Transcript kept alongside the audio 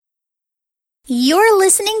You're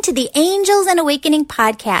listening to the Angels and Awakening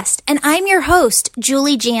podcast, and I'm your host,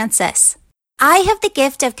 Julie Jancius. I have the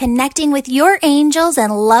gift of connecting with your angels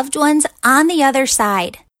and loved ones on the other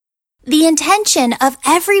side. The intention of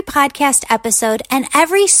every podcast episode and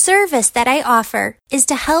every service that I offer is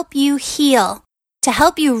to help you heal, to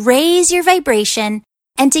help you raise your vibration,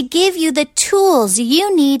 and to give you the tools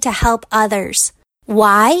you need to help others.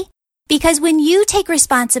 Why? Because when you take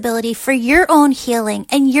responsibility for your own healing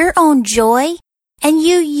and your own joy, and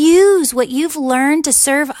you use what you've learned to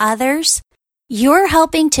serve others, you're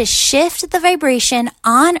helping to shift the vibration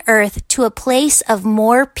on Earth to a place of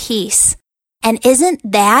more peace. And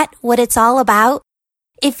isn't that what it's all about?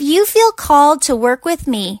 If you feel called to work with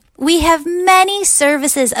me, we have many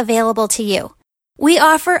services available to you. We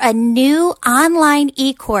offer a new online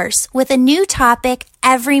e-course with a new topic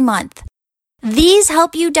every month. These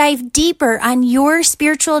help you dive deeper on your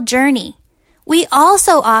spiritual journey. We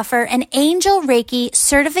also offer an Angel Reiki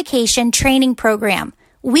certification training program.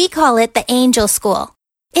 We call it the Angel School.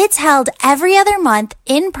 It's held every other month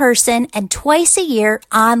in person and twice a year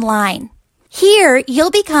online. Here,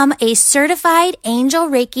 you'll become a certified Angel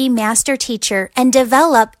Reiki master teacher and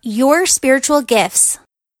develop your spiritual gifts.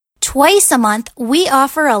 Twice a month, we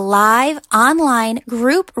offer a live online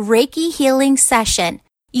group Reiki healing session.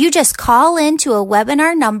 You just call into a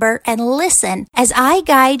webinar number and listen as I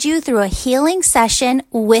guide you through a healing session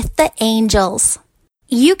with the angels.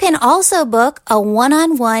 You can also book a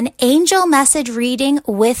one-on-one angel message reading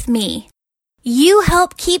with me. You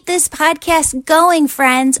help keep this podcast going,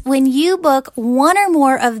 friends, when you book one or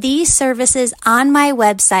more of these services on my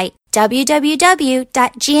website,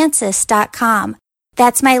 www.jancius.com.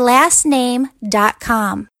 That's my last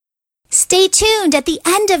name.com. Stay tuned at the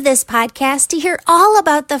end of this podcast to hear all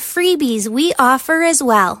about the freebies we offer as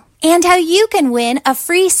well, and how you can win a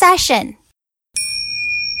free session.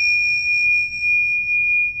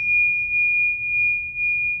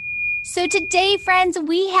 So today, friends,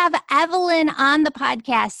 we have Evelyn on the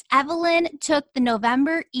podcast. Evelyn took the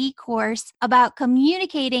November e-course about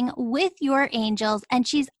communicating with your angels, and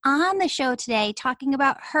she's on the show today talking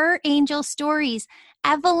about her angel stories.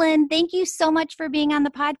 Evelyn, thank you so much for being on the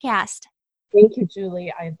podcast. Thank you,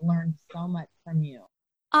 Julie. I've learned so much from you.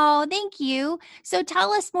 Oh, thank you. So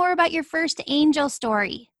tell us more about your first angel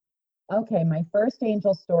story. Okay, my first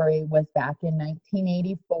angel story was back in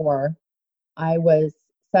 1984. I was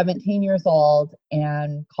 17 years old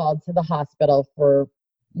and called to the hospital for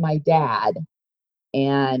my dad.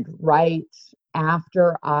 And right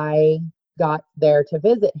after I got there to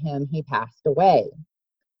visit him, he passed away.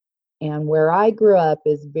 And where I grew up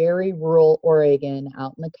is very rural Oregon,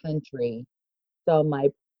 out in the country. So my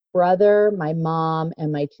brother, my mom,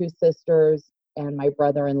 and my two sisters and my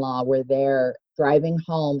brother-in-law were there driving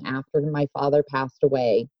home after my father passed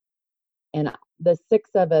away. And the six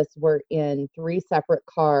of us were in three separate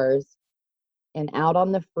cars. And out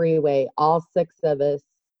on the freeway, all six of us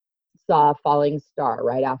saw a falling star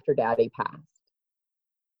right after Daddy passed.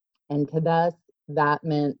 And to us, that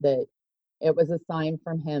meant that it was a sign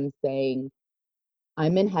from him saying,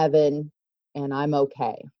 I'm in heaven and I'm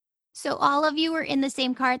okay. So all of you were in the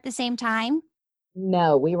same car at the same time?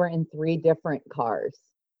 No, we were in three different cars.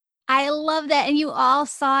 I love that. And you all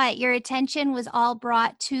saw it. Your attention was all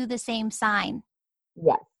brought to the same sign.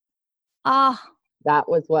 Yes. Oh, That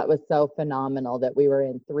was what was so phenomenal, that we were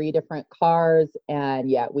in three different cars and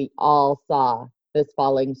yet we all saw this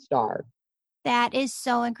falling star. that is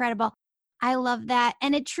so incredible. I love that.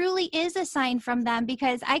 And it truly is a sign from them,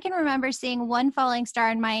 because I can remember seeing one falling star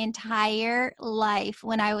in my entire life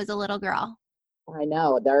when I was a little girl. I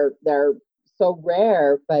know they're so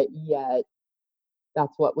rare, but yet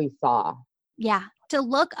that's what we saw. Yeah. To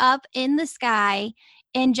look up in the sky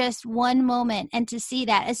in just one moment and to see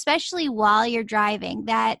that, especially while you're driving,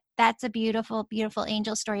 that's a beautiful, beautiful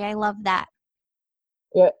angel story. I love that.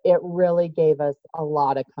 It really gave us a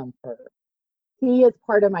lot of comfort. He is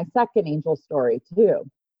part of my second angel story too.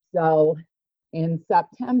 So in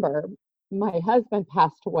September, my husband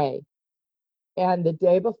passed away. And the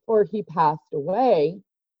day before he passed away,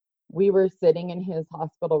 we were sitting in his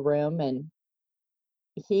hospital room and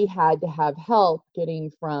he had to have help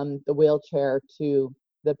getting from the wheelchair to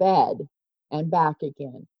the bed and back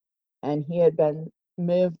again. And he had been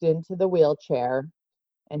moved into the wheelchair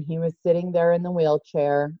and he was sitting there in the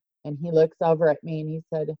wheelchair and he looks over at me and he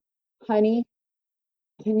said, honey,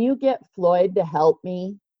 can you get Floyd to help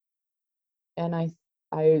me? And I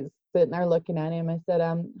was sitting there looking at him. I said,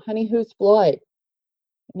 honey, who's Floyd?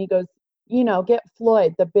 And he goes, get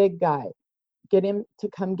Floyd, the big guy. Get him to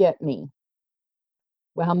come get me.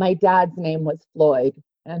 Well, my dad's name was Floyd,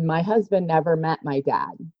 and my husband never met my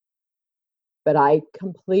dad. but I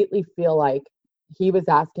completely feel like he was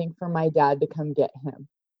asking for my dad to come get him.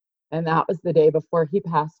 And that was the day before he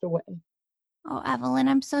passed away. Oh, Evelyn,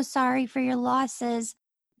 I'm so sorry for your losses.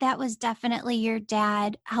 That was definitely your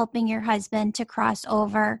dad helping your husband to cross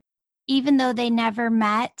over. Even though they never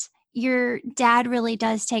met, your dad really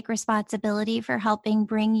does take responsibility for helping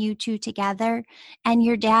bring you two together. And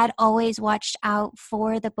your dad always watched out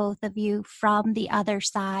for the both of you from the other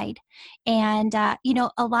side. And, a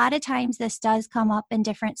lot of times this does come up in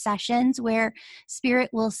different sessions where Spirit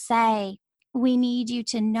will say, we need you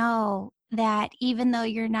to know that even though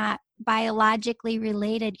you're not biologically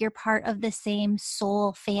related, you're part of the same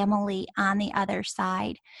soul family on the other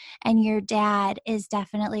side. And your dad is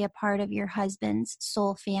definitely a part of your husband's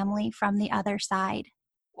soul family from the other side.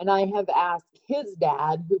 And I have asked his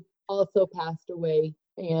dad, who also passed away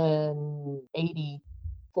in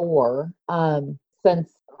 84,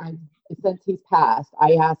 since he's passed,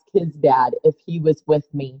 I asked his dad if he was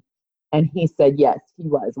with me. And he said, yes, he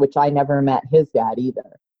was, which I never met his dad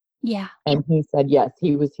either. Yeah. And he said, yes,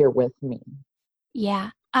 he was here with me.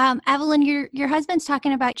 Yeah. Evelyn, your husband's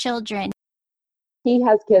talking about children. He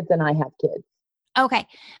has kids and I have kids. Okay.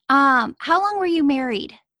 How long were you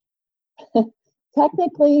married?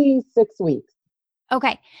 Technically 6 weeks.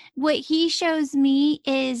 Okay. What he shows me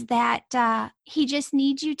is that he just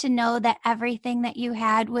needs you to know that everything that you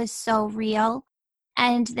had was so real,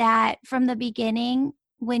 and that from the beginning,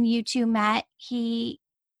 when you two met, he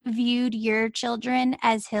viewed your children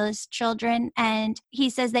as his children. And he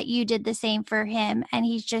says that you did the same for him. And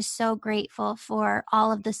he's just so grateful for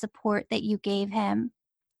all of the support that you gave him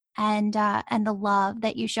and the love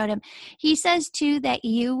that you showed him. He says too that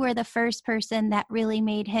you were the first person that really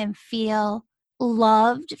made him feel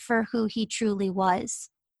loved for who he truly was.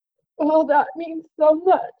 Well, that means so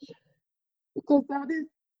much, because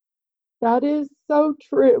that is so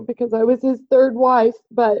true, because I was his third wife,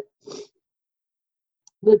 but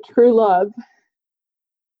the true love.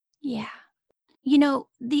 Yeah.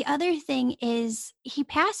 The other thing is he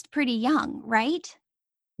passed pretty young, right?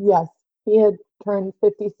 Yes, he had turned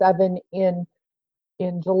 57 in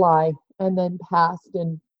July and then passed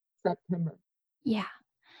in September. Yeah.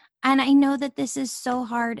 And I know that this is so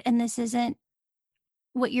hard and this isn't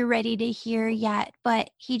what you're ready to hear yet,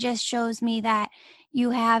 but he just shows me that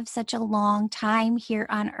you have such a long time here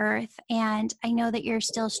on earth. And I know that you're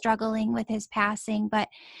still struggling with his passing, but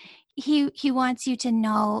he wants you to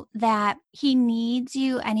know that he needs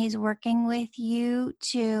you and he's working with you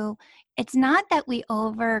to, it's not that we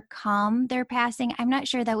overcome their passing. I'm not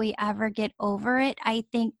sure that we ever get over it. I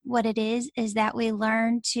think what it is that we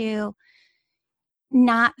learn to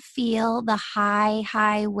not feel the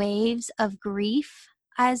high waves of grief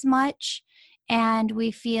as much, and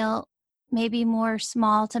we feel maybe more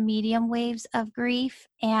small to medium waves of grief,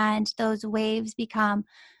 and those waves become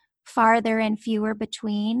farther and fewer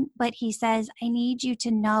between. But he says, I need you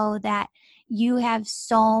to know that you have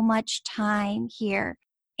so much time here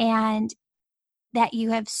and that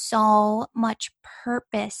you have so much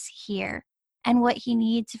purpose here. And what he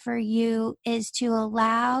needs for you is to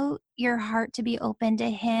allow your heart to be open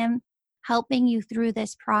to him, helping you through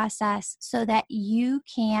this process so that you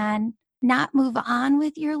can not move on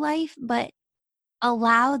with your life, but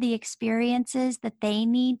allow the experiences that they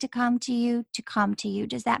need to come to you to come to you.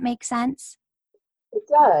 Does that make sense? It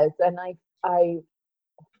does. And I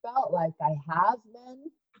felt like I have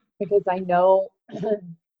been, because I know,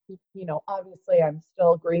 obviously I'm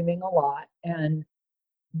still grieving a lot,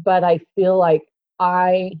 but I feel like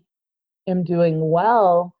I am doing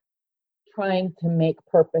well trying to make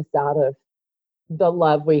purpose out of the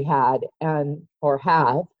love we had or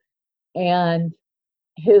have, and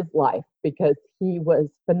his life, because he was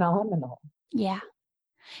phenomenal. Yeah.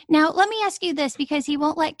 Now, let me ask you this, because he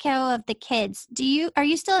won't let go of the kids. Are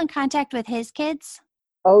you still in contact with his kids?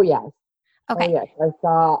 Oh, yes. Okay. Oh, yes. I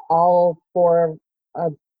saw all four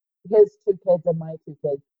of his two kids and my two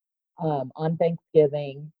kids on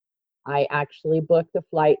Thanksgiving. I actually booked a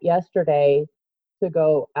flight yesterday to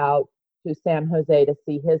go out to San Jose to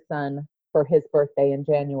see his son for his birthday in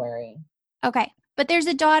January. Okay. But there's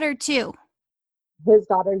a daughter too. His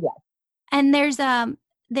daughter, yes. And there's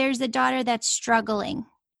a daughter that's struggling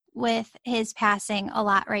with his passing a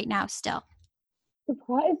lot right now still.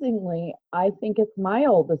 Surprisingly, I think it's my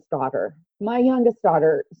oldest daughter. My youngest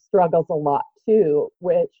daughter struggles a lot too,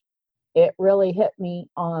 which it really hit me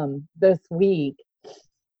this week,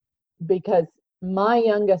 because my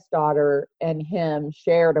youngest daughter and him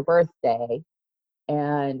shared a birthday,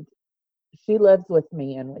 and she lives with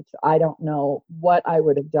me, in which I don't know what I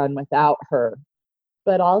would have done without her.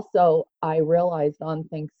 But also, I realized on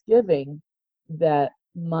Thanksgiving that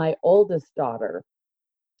my oldest daughter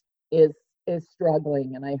is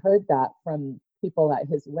struggling. And I heard that from people at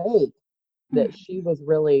his wake, that she was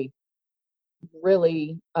really,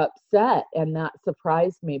 really upset. And that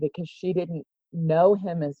surprised me because she didn't know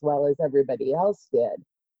him as well as everybody else did.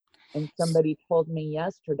 And somebody told me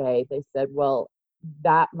yesterday, they said, well,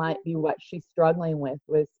 that might be what she's struggling with,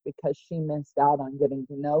 was because she missed out on getting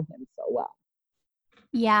to know him so well.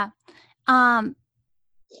 Yeah.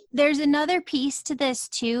 There's another piece to this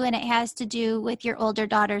too, and it has to do with your older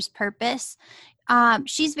daughter's purpose.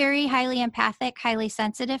 She's very highly empathic, highly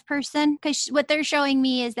sensitive person, because what they're showing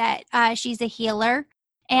me is that she's a healer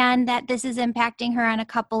and that this is impacting her on a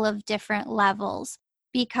couple of different levels,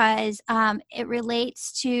 because it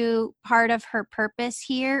relates to part of her purpose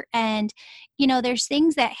here. And, there's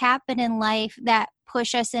things that happen in life that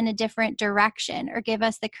push us in a different direction or give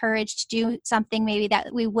us the courage to do something maybe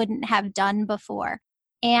that we wouldn't have done before.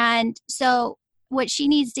 And so what she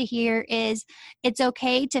needs to hear is it's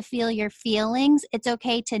okay to feel your feelings. It's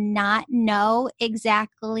okay to not know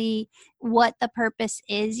exactly what the purpose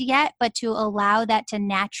is yet, but to allow that to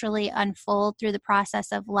naturally unfold through the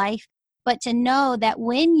process of life. But to know that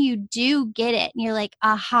when you do get it and you're like,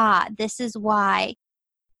 aha, this is why,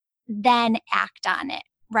 then act on it,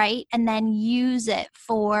 right? And then use it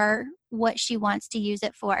for what she wants to use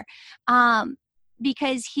it for.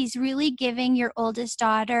 Because he's really giving your oldest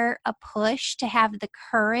daughter a push to have the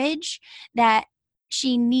courage that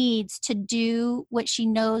she needs to do what she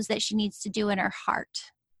knows that she needs to do in her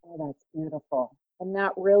heart. Oh, that's beautiful. And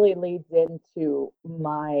that really leads into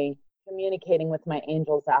my communicating with my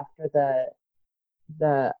angels after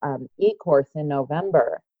the e-course in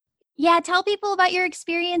November. Yeah, tell people about your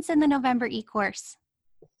experience in the November e-course.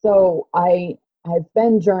 So I've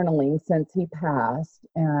been journaling since he passed,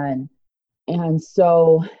 and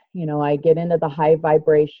so, I get into the high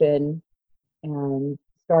vibration and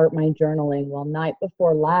start my journaling. Well, night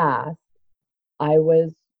before last, I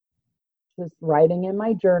was just writing in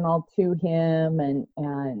my journal to him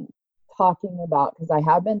and talking about, because I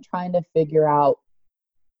have been trying to figure out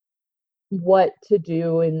what to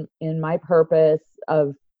do in my purpose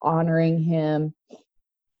of honoring him.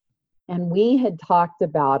 And we had talked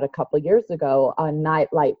about a couple of years ago a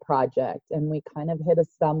nightlight project, and we kind of hit a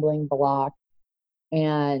stumbling block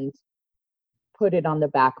and put it on the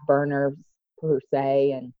back burner per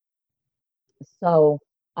se. And so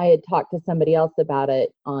I had talked to somebody else about it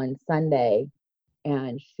on Sunday,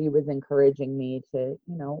 and she was encouraging me to,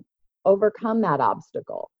 overcome that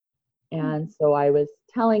obstacle. And so I was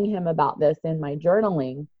telling him about this in my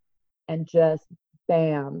journaling, and just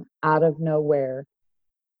bam, out of nowhere,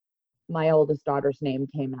 my oldest daughter's name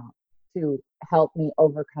came out to help me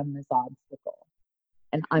overcome this obstacle.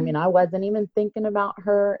 And I wasn't even thinking about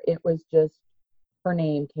her. It was just her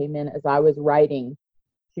name came in as I was writing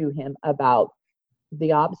to him about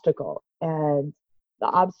the obstacle. And the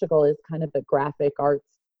obstacle is kind of the graphic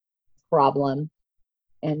arts problem.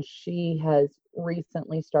 And she has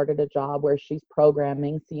recently started a job where she's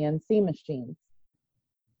programming CNC machines.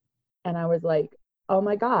 And I was like, oh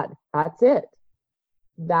my God, that's it.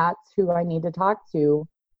 That's who I need to talk to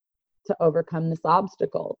overcome this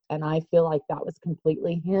obstacle. And I feel like that was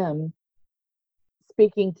completely him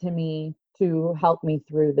speaking to me to help me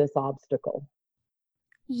through this obstacle.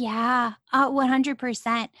 Yeah,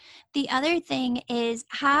 100%. The other thing is,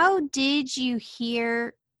 how did you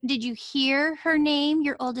hear? Did you hear her name,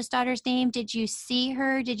 your oldest daughter's name? Did you see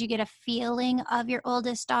her? Did you get a feeling of your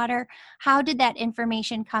oldest daughter? How did that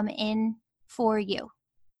information come in for you?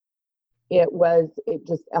 It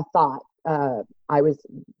just a thought. I was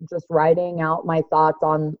just writing out my thoughts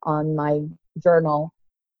on my journal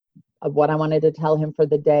of what I wanted to tell him for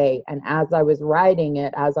the day. And as I was writing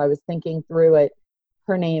it, as I was thinking through it,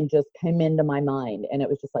 her name just came into my mind, and it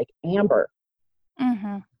was just like Amber.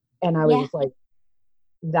 Mm-hmm. And I was just like,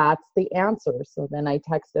 that's the answer. So then I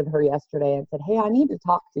texted her yesterday and said, hey, I need to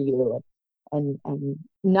talk to you, and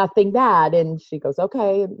nothing bad. And she goes,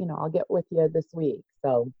 okay, I'll get with you this week.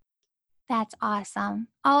 So that's awesome.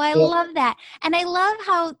 Oh, I love that. And I love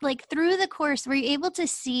how, through the course, were you able to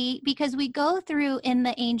see, because we go through in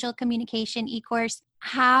the Angel Communication e-course,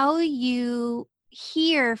 how you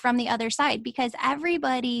hear from the other side, because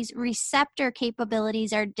everybody's receptor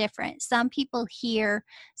capabilities are different. Some people hear,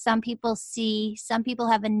 some people see, some people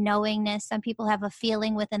have a knowingness, some people have a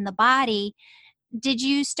feeling within the body. Did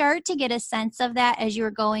you start to get a sense of that as you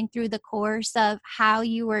were going through the course of how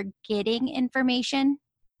you were getting information?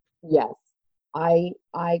 Yes, I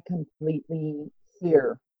completely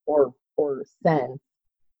hear or sense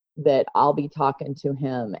that I'll be talking to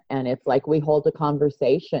him, and it's like we hold a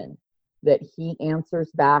conversation, that he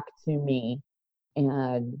answers back to me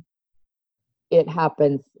And it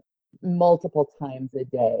happens multiple times a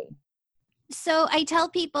day. So I tell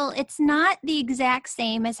people it's not the exact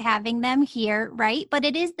same as having them here, right? But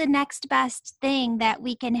it is the next best thing that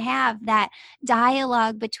we can have, that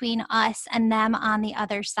dialogue between us and them on the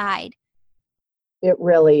other side. It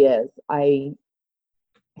really is. I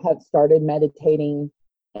have started meditating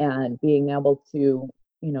and being able to,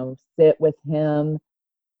 sit with him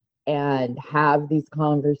and have these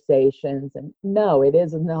conversations. And no, it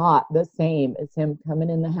is not the same as him coming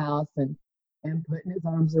in the house and putting his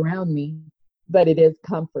arms around me, but it is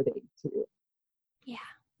comforting too. Yeah.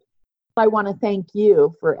 I want to thank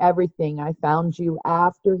you for everything. I found you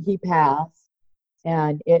after he passed,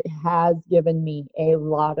 and it has given me a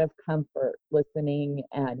lot of comfort listening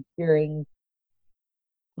and hearing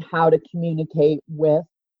how to communicate with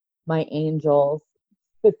my angels,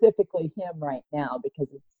 specifically him right now, because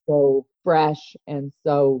it's so fresh and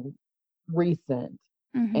so recent.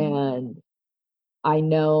 Mm-hmm. And I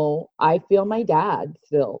know I feel my dad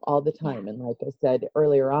still all the time. Yeah. And like I said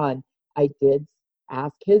earlier on, I did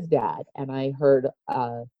ask his dad, and I heard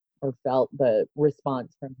or felt the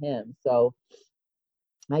response from him. So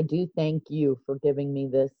I do thank you for giving me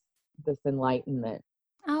this enlightenment.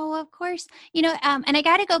 Oh, of course. And I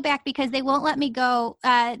got to go back because they won't let me go.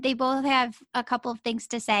 They both have a couple of things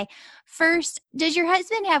to say. First, does your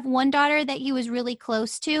husband have one daughter that he was really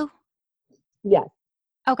close to? Yes.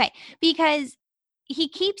 Okay, because he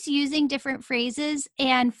keeps using different phrases.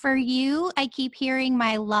 And for you, I keep hearing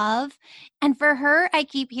my love. And for her, I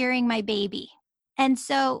keep hearing my baby. And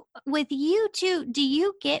so with you too, do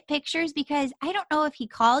you get pictures? Because I don't know if he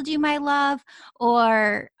called you my love,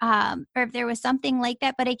 or if there was something like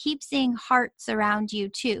that, but I keep seeing hearts around you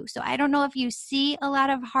too. So I don't know if you see a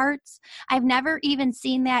lot of hearts. I've never even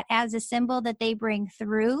seen that as a symbol that they bring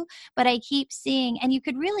through, but I keep seeing, and you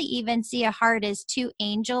could really even see a heart as two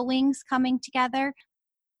angel wings coming together.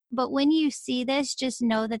 But when you see this, just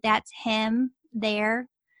know that that's him there.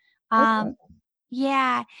 Okay.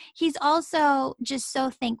 Yeah, he's also just so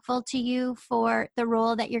thankful to you for the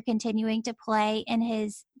role that you're continuing to play in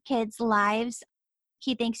his kids' lives.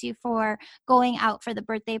 He thanks you for going out for the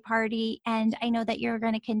birthday party. And I know that you're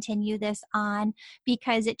going to continue this on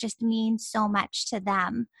because it just means so much to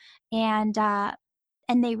them. And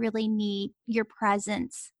they really need your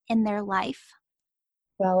presence in their life.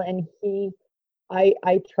 Well, and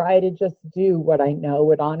I try to just do what I know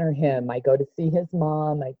would honor him. I go to see his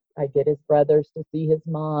mom. I get his brothers to see his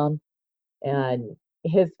mom, and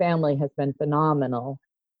his family has been phenomenal.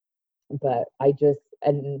 But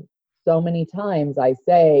and so many times I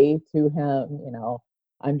say to him,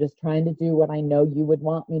 I'm just trying to do what I know you would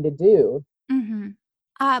want me to do. Mm-hmm.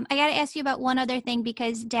 I got to ask you about one other thing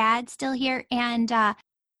because Dad's still here and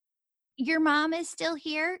your mom is still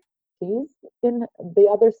here. She's in the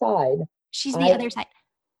other side. She's the I, other side.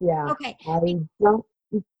 yeah, Okay. I don't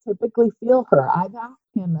typically feel her. I've asked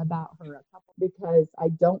him about her a couple because I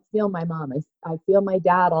don't feel my mom. I feel my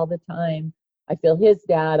dad all the time. I feel his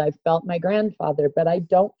dad. I felt my grandfather, but I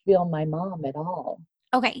don't feel my mom at all.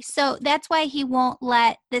 Okay, so that's why he won't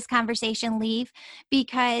let this conversation leave,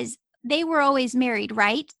 because they were always married,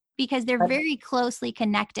 right? Because they're very closely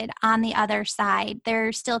connected on the other side.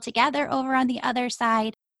 They're still together over on the other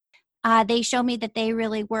side. They show me that they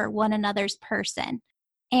really were one another's person.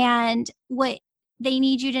 And what they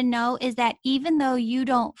need you to know is that even though you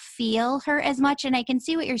don't feel her as much, and I can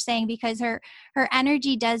see what you're saying because her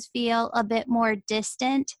energy does feel a bit more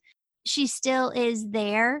distant, she still is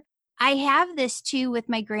there. I have this too with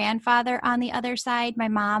my grandfather on the other side, my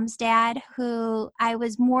mom's dad, who I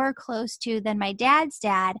was more close to than my dad's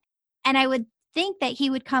dad. And I would think that he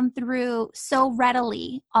would come through so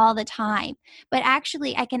readily all the time. But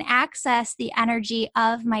actually, I can access the energy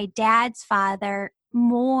of my dad's father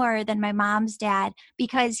more than my mom's dad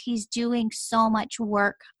because he's doing so much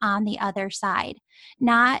work on the other side.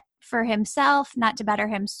 Not for himself, not to better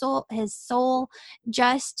his soul,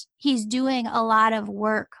 just he's doing a lot of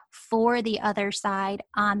work for the other side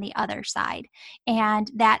on the other side. And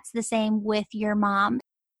that's the same with your mom.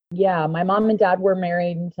 Yeah, my mom and dad were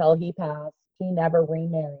married until he passed. He never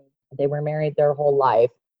remarried. They were married their whole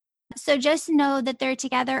life. So just know that they're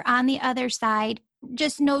together on the other side.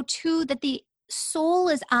 Just know too that the soul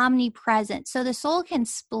is omnipresent. So the soul can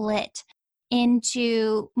split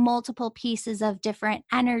into multiple pieces of different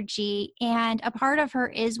energy. And a part of her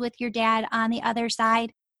is with your dad on the other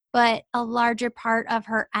side, but a larger part of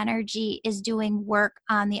her energy is doing work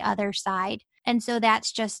on the other side. And so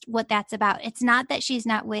that's just what that's about. It's not that she's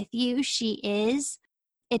not with you, she is.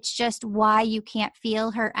 It's just why you can't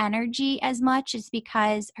feel her energy as much is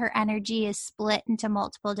because her energy is split into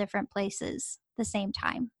multiple different places. the same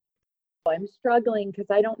time? I'm struggling because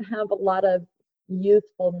I don't have a lot of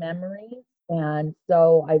youthful memories. And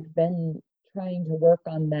so I've been trying to work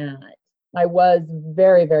on that. I was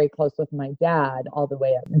very, very close with my dad all the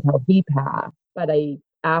way up until he passed. But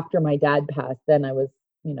after my dad passed, then I was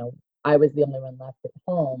the only one left at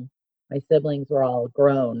home. My siblings were all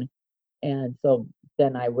grown. And so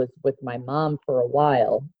then I was with my mom for a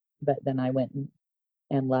while, but then I went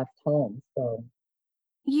and left home. So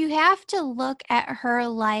You have to look at her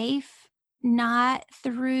life not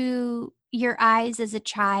through your eyes as a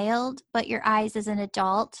child, but your eyes as an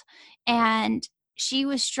adult. And she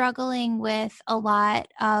was struggling with a lot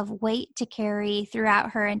of weight to carry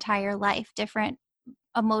throughout her entire life, different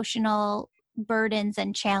emotional burdens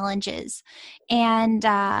and challenges. And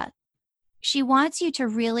she wants you to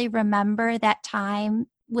really remember that time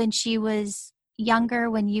when she was younger,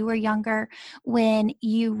 when you were younger, when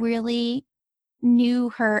you really knew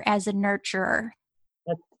her as a nurturer.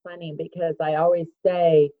 that's funny because I always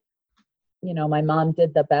say, my mom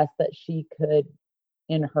did the best that she could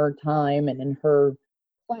in her time and in her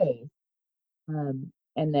place.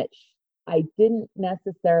 And that I didn't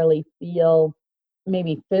necessarily feel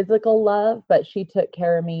maybe physical love, but she took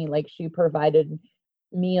care of me. Like she provided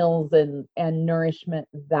meals and nourishment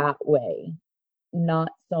that way, not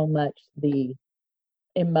so much the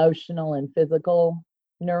emotional and physical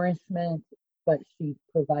nourishment, but she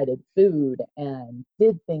provided food and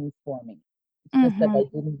did things for me. It's just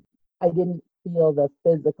that I didn't feel the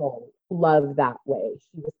physical love that way.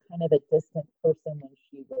 She was kind of a distant person when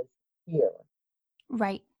she was here.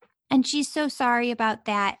 Right. And she's so sorry about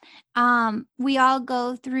that. We all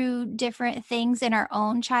go through different things in our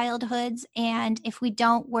own childhoods. And if we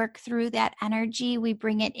don't work through that energy, we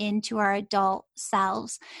bring it into our adult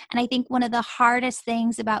selves. And I think one of the hardest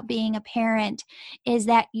things about being a parent is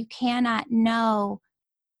that you cannot know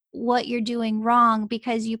what you're doing wrong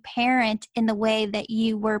because you parent in the way that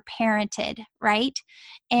you were parented, right?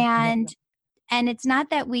 And it's not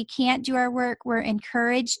that we can't do our work. We're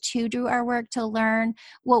encouraged to do our work to learn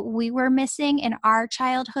what we were missing in our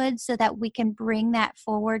childhood so that we can bring that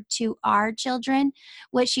forward to our children.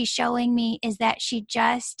 What she's showing me is that she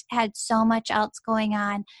just had so much else going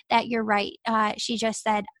on that you're right. She just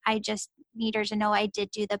said, I just need her to know I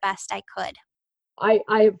did do the best I could.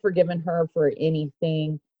 I have forgiven her for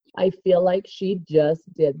anything. I feel like she just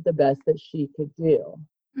did the best that she could do.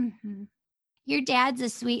 Mm-hmm. Your dad's a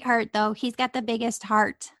sweetheart, though. He's got the biggest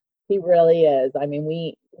heart. He really is. I mean,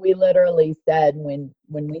 we literally said when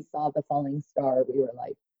we saw the falling star, we were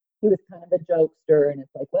like, he was kind of a jokester, and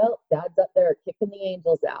it's like, well, Dad's up there kicking the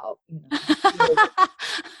angels out. He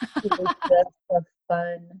was just a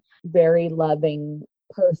fun, very loving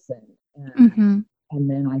person. And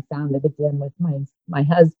then I found it again with my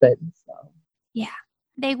husband. So yeah,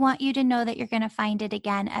 they want you to know that you're going to find it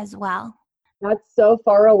again as well. That's so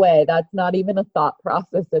far away. That's not even a thought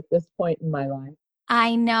process at this point in my life.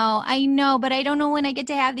 I know, but I don't know when I get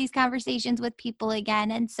to have these conversations with people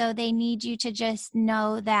again. And so they need you to just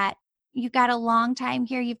know that you've got a long time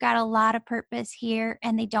here. You've got a lot of purpose here,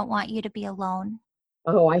 and they don't want you to be alone.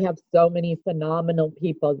 Oh, I have so many phenomenal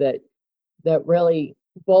people that really,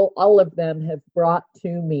 well, all of them have brought to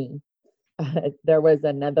me. There was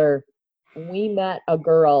we met a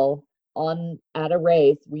girl at a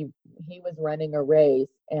race. He was running a race,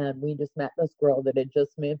 and we just met this girl that had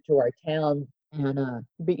just moved to our town, and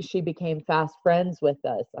she became fast friends with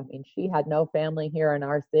us. I mean, she had no family here in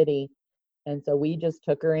our city, and so we just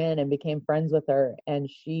took her in and became friends with her, and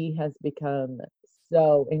she has become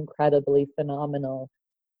so incredibly phenomenal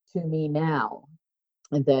to me now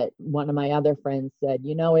that one of my other friends said,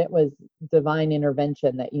 it was divine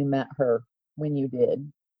intervention that you met her when you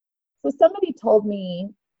did. So somebody told me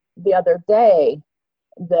the other day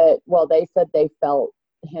that, well, they said they felt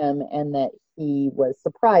him and that he was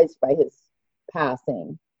surprised by his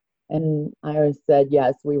passing. And I said,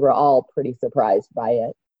 yes, we were all pretty surprised by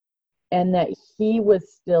it. And that he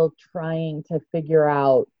was still trying to figure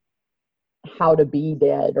out how to be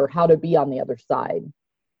dead or how to be on the other side.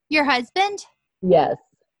 Your husband? Yes.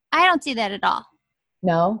 I don't see that at all.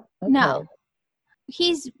 No? Okay. No.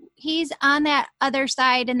 He's on that other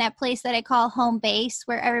side in that place that I call home base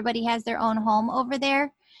where everybody has their own home over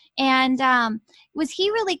there. And was he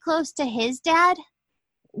really close to his dad?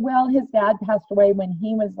 Well, his dad passed away when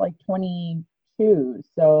he was like 22.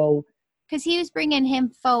 So, because he was bringing him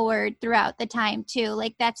forward throughout the time too.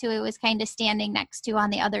 Like that's who he was kind of standing next to on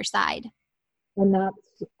the other side. And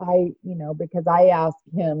because I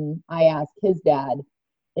asked his dad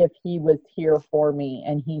if he was here for me,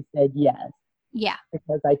 and he said yes. Yeah.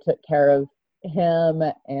 Because I took care of him,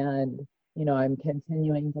 and I'm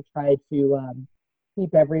continuing to try to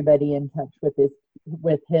keep everybody in touch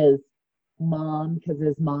with his mom, because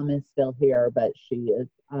his mom is still here, but she is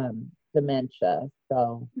dementia.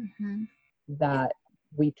 So that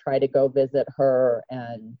we try to go visit her,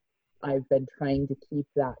 and I've been trying to keep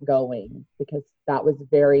that going because that was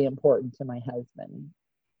very important to my husband.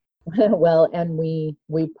 Well, and we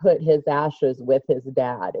put his ashes with his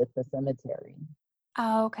dad at the cemetery.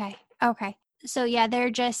 Oh, okay. So yeah, they're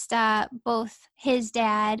just both his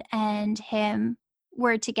dad and him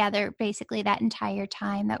were together basically that entire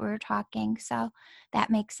time that we were talking. So that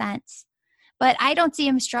makes sense. But I don't see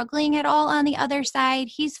him struggling at all on the other side.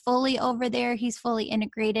 He's fully over there. He's fully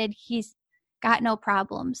integrated. He's got no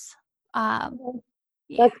problems.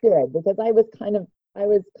 That's good, because I was kind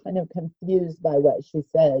of confused by what she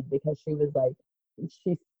said, because she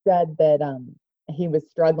said that he was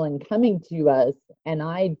struggling coming to us, and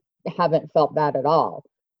I haven't felt that at all.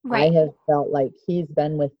 Right. I have felt like he's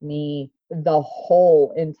been with me the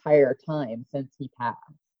whole entire time since he passed.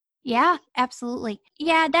 Yeah, absolutely.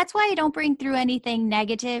 Yeah, that's why I don't bring through anything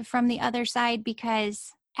negative from the other side,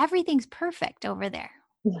 because everything's perfect over there.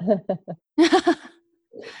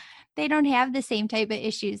 They don't have the same type of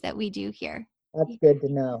issues that we do here. That's good to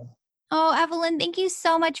know. Oh, Evelyn, thank you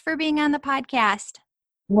so much for being on the podcast.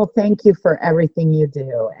 Well, thank you for everything you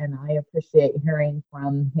do. And I appreciate hearing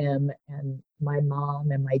from him and my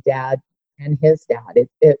mom and my dad and his dad.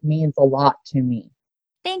 It means a lot to me.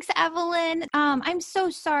 Thanks, Evelyn. I'm so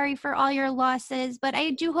sorry for all your losses, but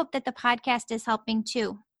I do hope that the podcast is helping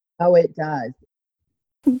too. Oh, it does.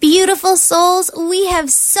 Beautiful souls, we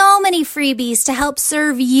have so many freebies to help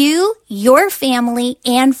serve you, your family,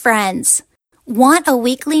 and friends. Want a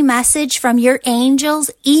weekly message from your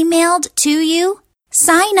angels emailed to you?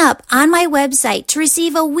 Sign up on my website to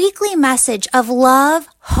receive a weekly message of love,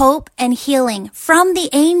 hope, and healing from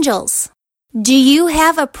the angels. Do you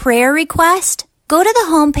have a prayer request? Go to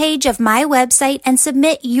the homepage of my website and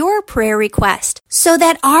submit your prayer request so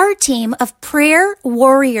that our team of prayer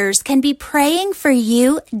warriors can be praying for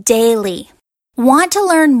you daily. Want to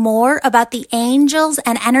learn more about the angels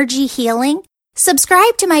and energy healing?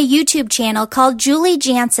 Subscribe to my YouTube channel called Julie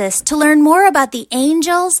Jancius to learn more about the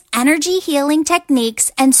angels, energy healing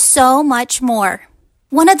techniques, and so much more.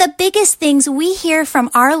 One of the biggest things we hear from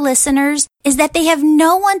our listeners is that they have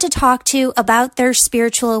no one to talk to about their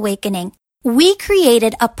spiritual awakening. We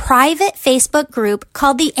created a private Facebook group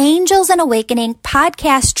called the Angels and Awakening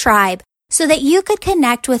Podcast Tribe so that you could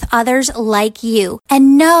connect with others like you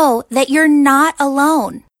and know that you're not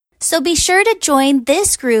alone. So be sure to join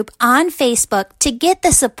this group on Facebook to get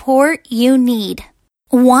the support you need.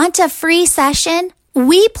 Want a free session?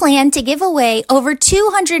 We plan to give away over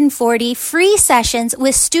 240 free sessions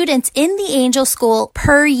with students in the Angel School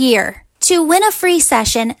per year. To win a free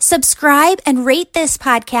session, subscribe and rate this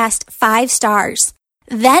podcast 5 stars.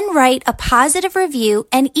 Then write a positive review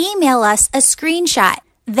and email us a screenshot.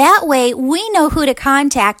 That way we know who to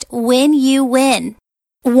contact when you win.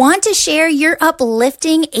 Want to share your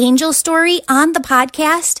uplifting angel story on the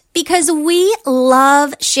podcast? Because we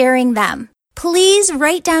love sharing them. Please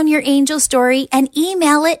write down your angel story and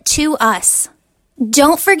email it to us.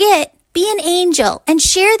 Don't forget, be an angel and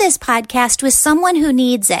share this podcast with someone who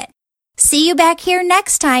needs it. See you back here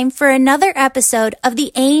next time for another episode of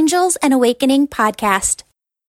the Angels and Awakening podcast.